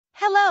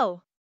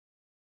Hello!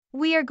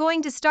 We are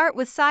going to start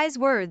with size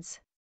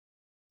words.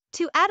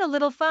 To add a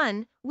little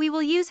fun, we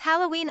will use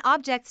Halloween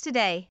objects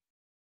today.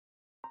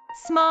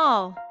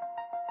 Small,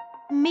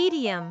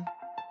 medium,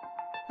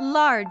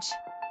 large.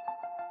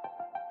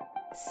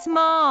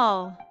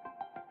 Small,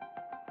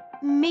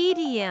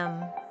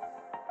 medium,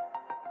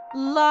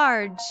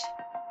 large.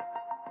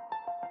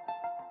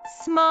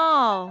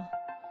 Small,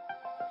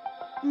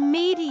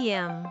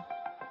 medium,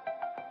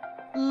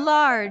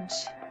 large.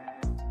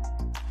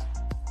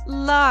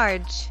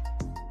 Large,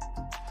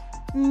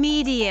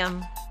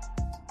 medium,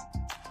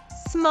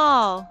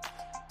 small.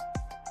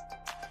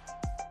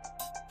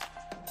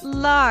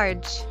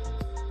 Large,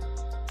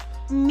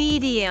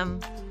 medium,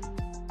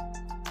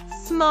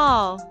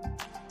 small.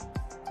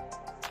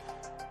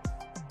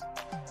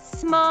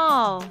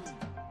 Small,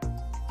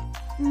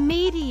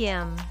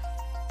 medium,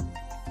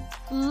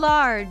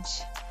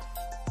 large.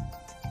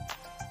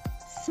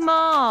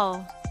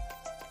 Small,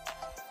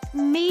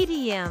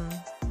 medium,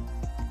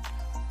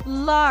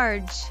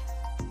 large.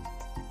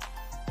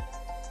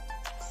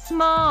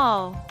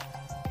 Small,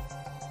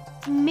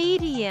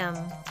 medium,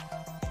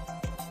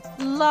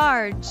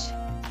 large.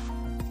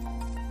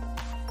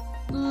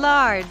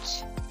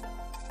 Large,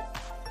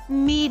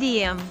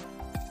 medium,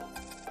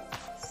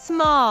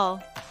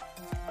 small.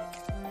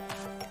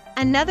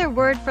 Another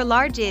word for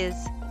large is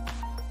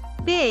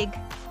big.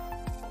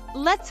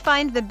 Let's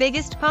find the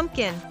biggest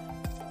pumpkin.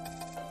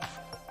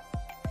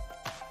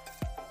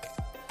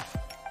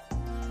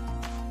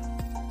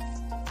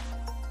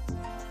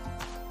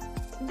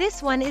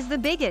 This one is the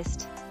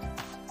biggest.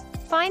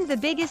 Find the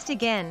biggest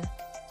again.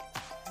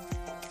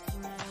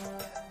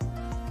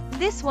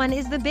 This one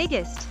is the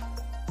biggest.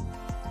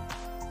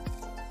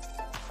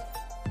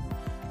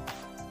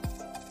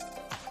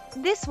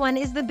 This one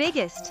is the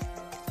biggest.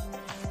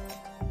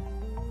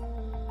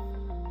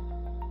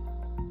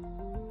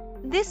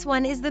 This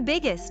one is the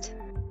biggest.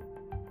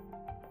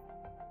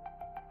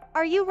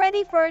 Are you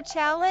ready for a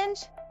challenge?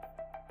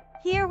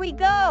 Here we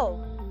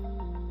go!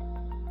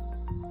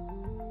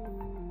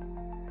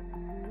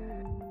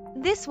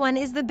 This one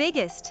is the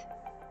biggest.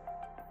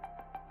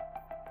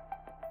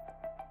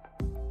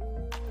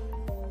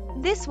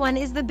 This one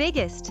is the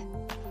biggest.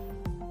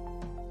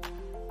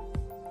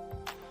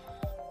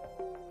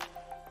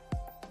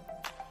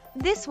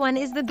 This one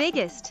is the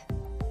biggest.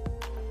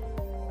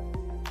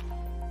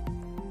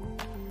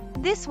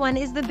 This one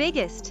is the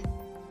biggest.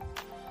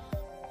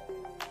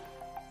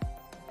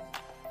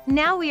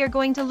 Now we are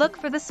going to look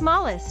for the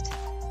smallest.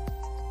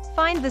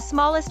 Find the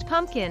smallest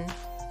pumpkin.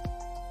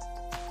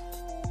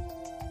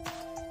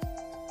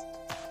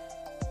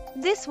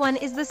 This one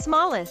is the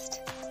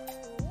smallest.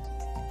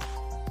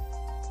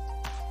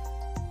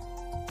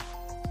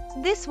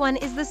 This one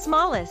is the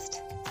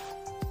smallest.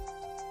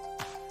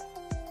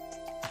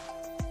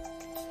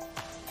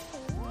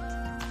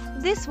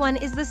 This one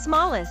is the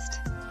smallest.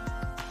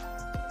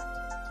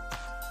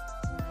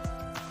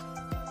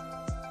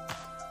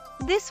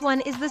 This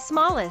one is the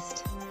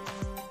smallest.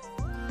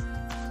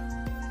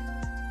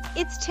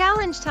 It's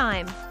challenge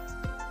time.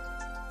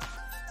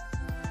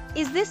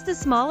 Is this the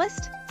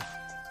smallest?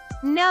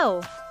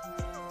 No.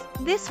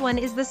 This one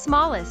is the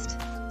smallest.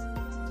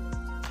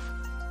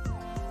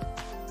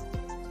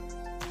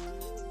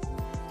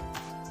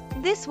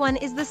 This one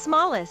is the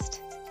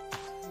smallest.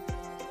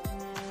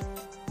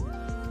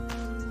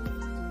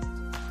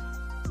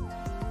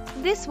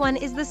 This one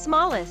is the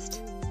smallest.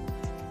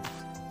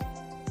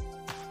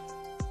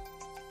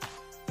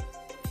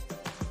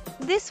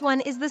 This one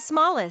is the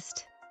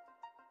smallest.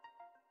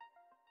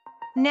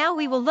 Now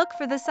we will look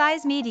for the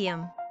size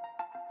medium.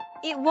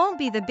 It won't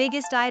be the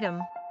biggest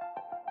item,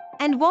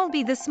 and won't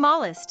be the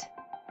smallest.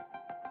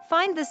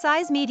 Find the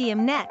size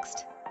medium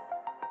next.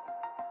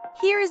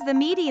 Here is the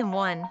medium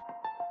one.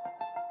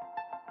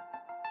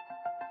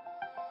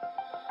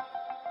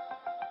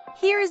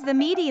 Here is the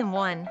medium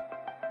one.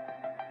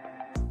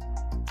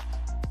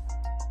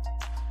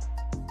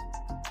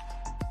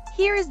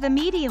 Here is the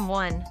medium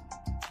one.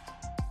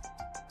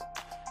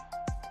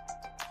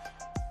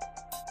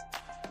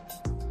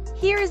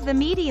 Here is the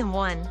medium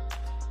one.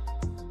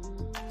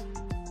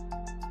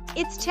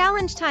 It's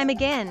challenge time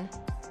again.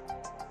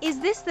 Is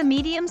this the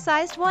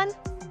medium-sized one?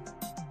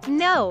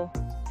 No.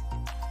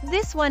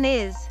 This one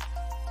is.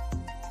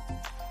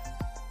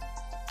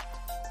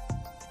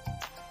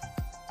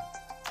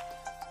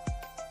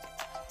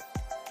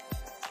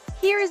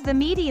 Here is the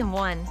medium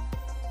one.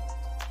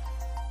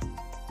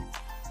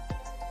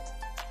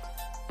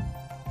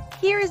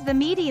 Here is the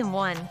medium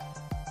one.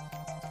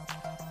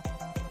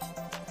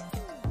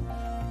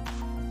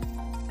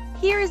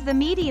 Here is the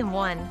medium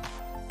one.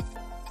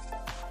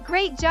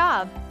 Great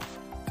job!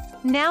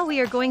 Now we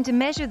are going to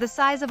measure the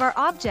size of our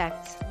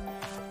objects.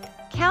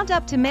 Count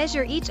up to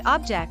measure each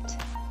object.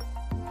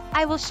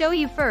 I will show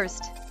you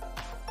first.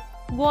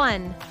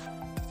 1,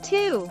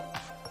 2,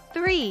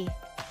 3,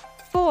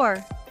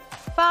 4,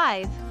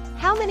 5.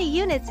 How many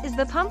units is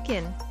the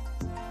pumpkin?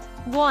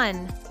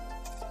 1,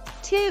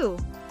 2,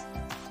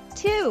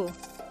 2.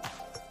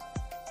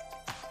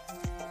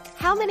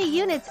 How many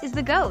units is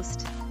the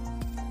ghost?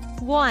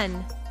 1.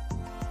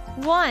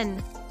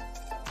 1.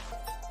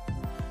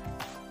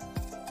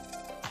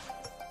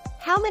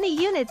 How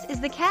many units is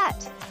the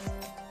cat?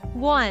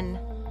 1,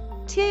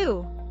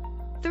 2,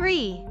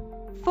 3,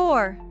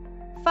 4,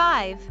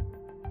 5.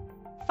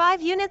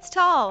 5 units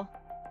tall.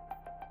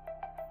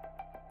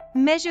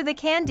 Measure the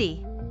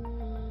candy.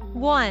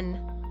 1,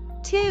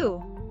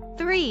 2,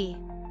 3,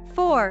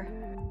 4.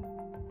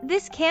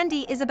 This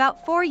candy is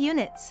about 4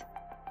 units.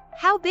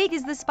 How big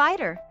is the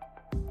spider?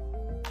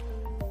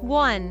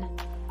 1,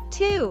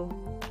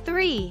 2,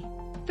 3,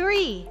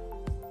 3.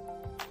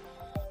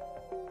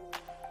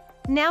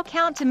 Now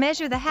count to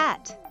measure the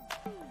hat.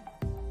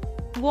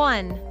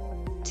 1,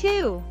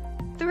 2,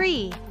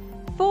 3,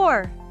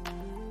 4.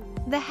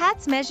 The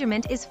hat's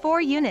measurement is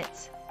 4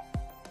 units.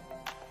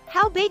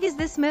 How big is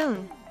this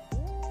moon?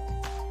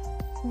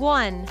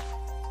 1,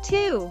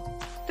 2,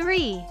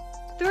 3,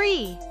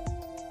 3.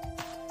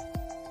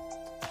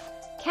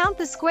 Count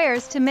the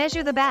squares to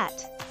measure the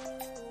bat.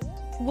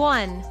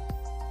 1,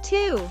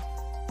 2,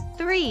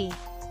 3,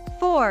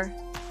 4,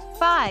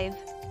 5.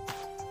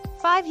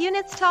 5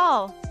 units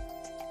tall.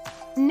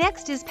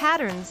 Next is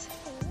patterns.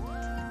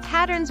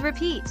 Patterns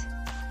repeat.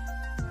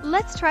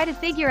 Let's try to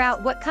figure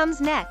out what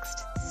comes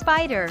next.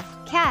 Spider,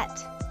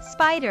 cat,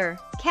 spider,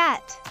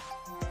 cat.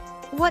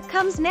 What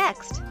comes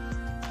next?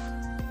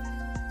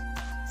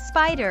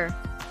 Spider.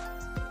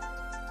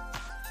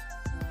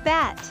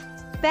 Bat,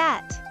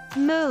 bat,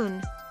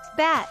 moon,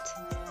 bat,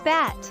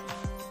 bat.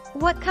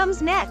 What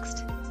comes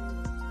next?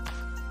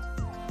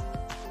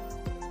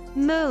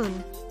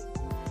 Moon.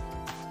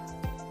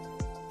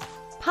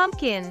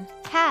 Pumpkin,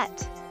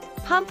 hat,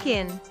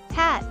 pumpkin,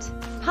 hat,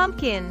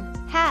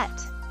 pumpkin, hat.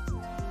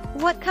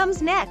 What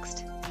comes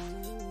next?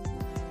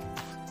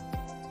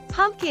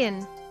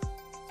 Pumpkin.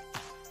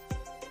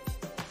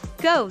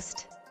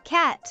 Ghost,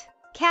 cat,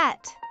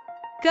 cat,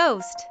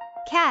 ghost,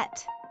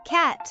 cat,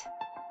 cat.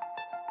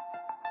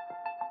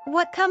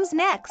 What comes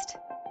next?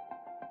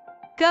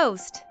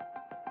 Ghost.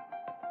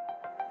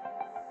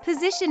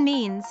 Position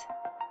means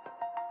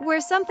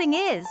where something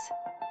is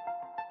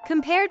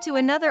compared to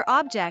another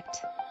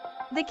object.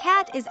 The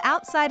cat is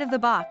outside of the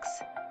box.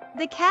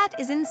 The cat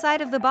is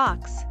inside of the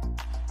box.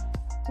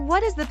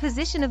 What is the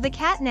position of the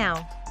cat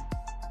now?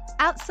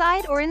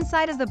 Outside or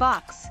inside of the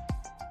box?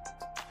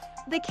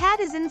 The cat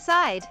is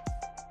inside.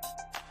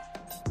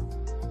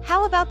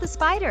 How about the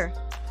spider?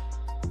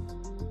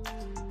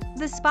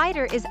 The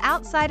spider is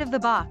outside of the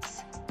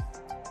box.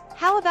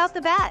 How about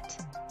the bat?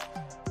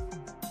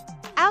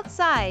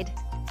 Outside.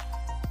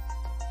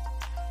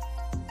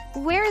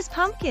 Where is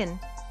pumpkin?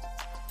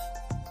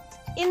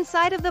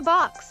 Inside of the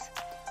box.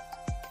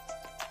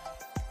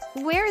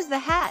 Where is the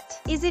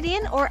hat? Is it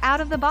in or out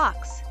of the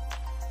box?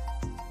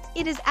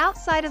 It is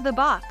outside of the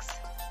box.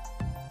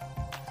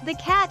 The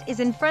cat is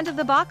in front of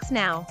the box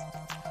now.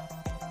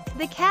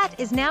 The cat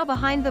is now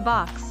behind the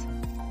box.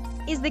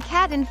 Is the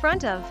cat in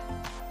front of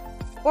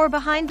or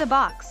behind the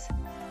box?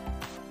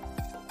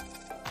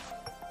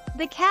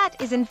 The cat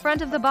is in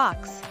front of the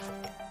box.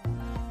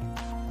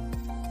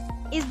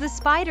 Is the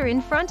spider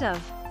in front of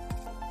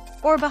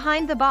or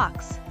behind the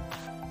box?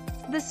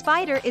 The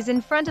spider is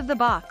in front of the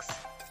box.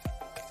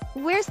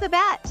 Where's the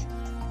bat?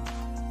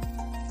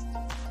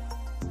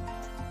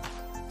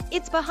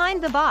 It's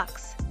behind the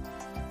box.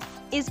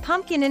 Is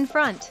pumpkin in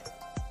front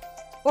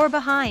or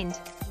behind?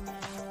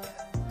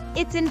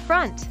 It's in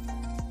front.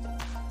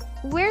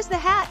 Where's the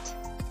hat?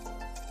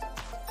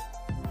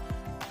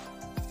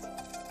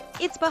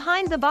 It's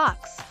behind the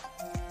box.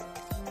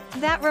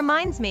 That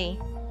reminds me.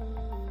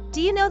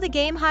 Do you know the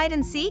game hide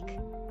and seek?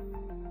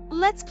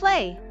 Let's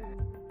play.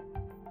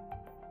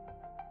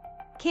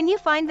 Can you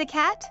find the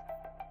cat?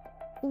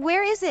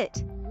 Where is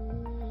it?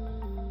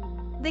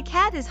 The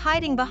cat is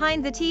hiding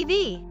behind the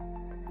TV.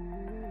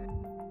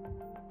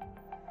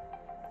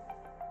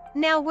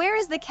 Now where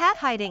is the cat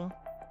hiding?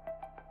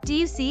 Do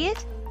you see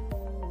it?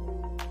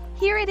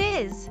 Here it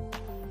is.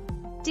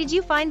 Did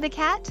you find the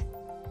cat?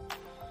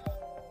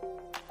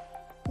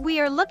 We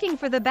are looking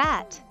for the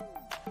bat.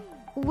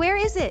 Where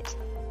is it?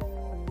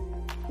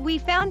 We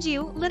found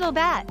you, little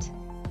bat.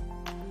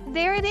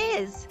 There it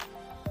is.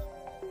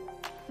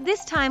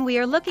 This time we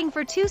are looking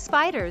for 2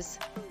 spiders.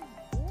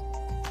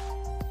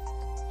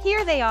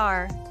 Here they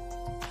are.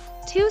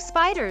 2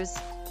 spiders.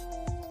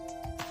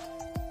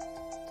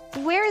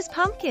 Where is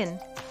pumpkin?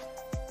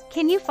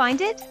 Can you find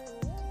it?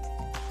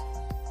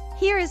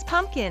 Here is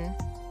pumpkin.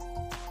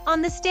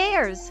 On the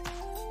stairs.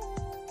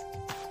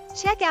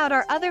 Check out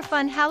our other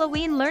fun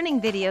Halloween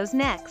learning videos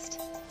next.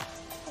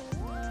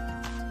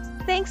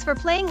 Thanks for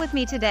playing with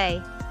me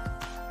today.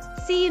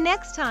 See you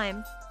next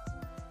time.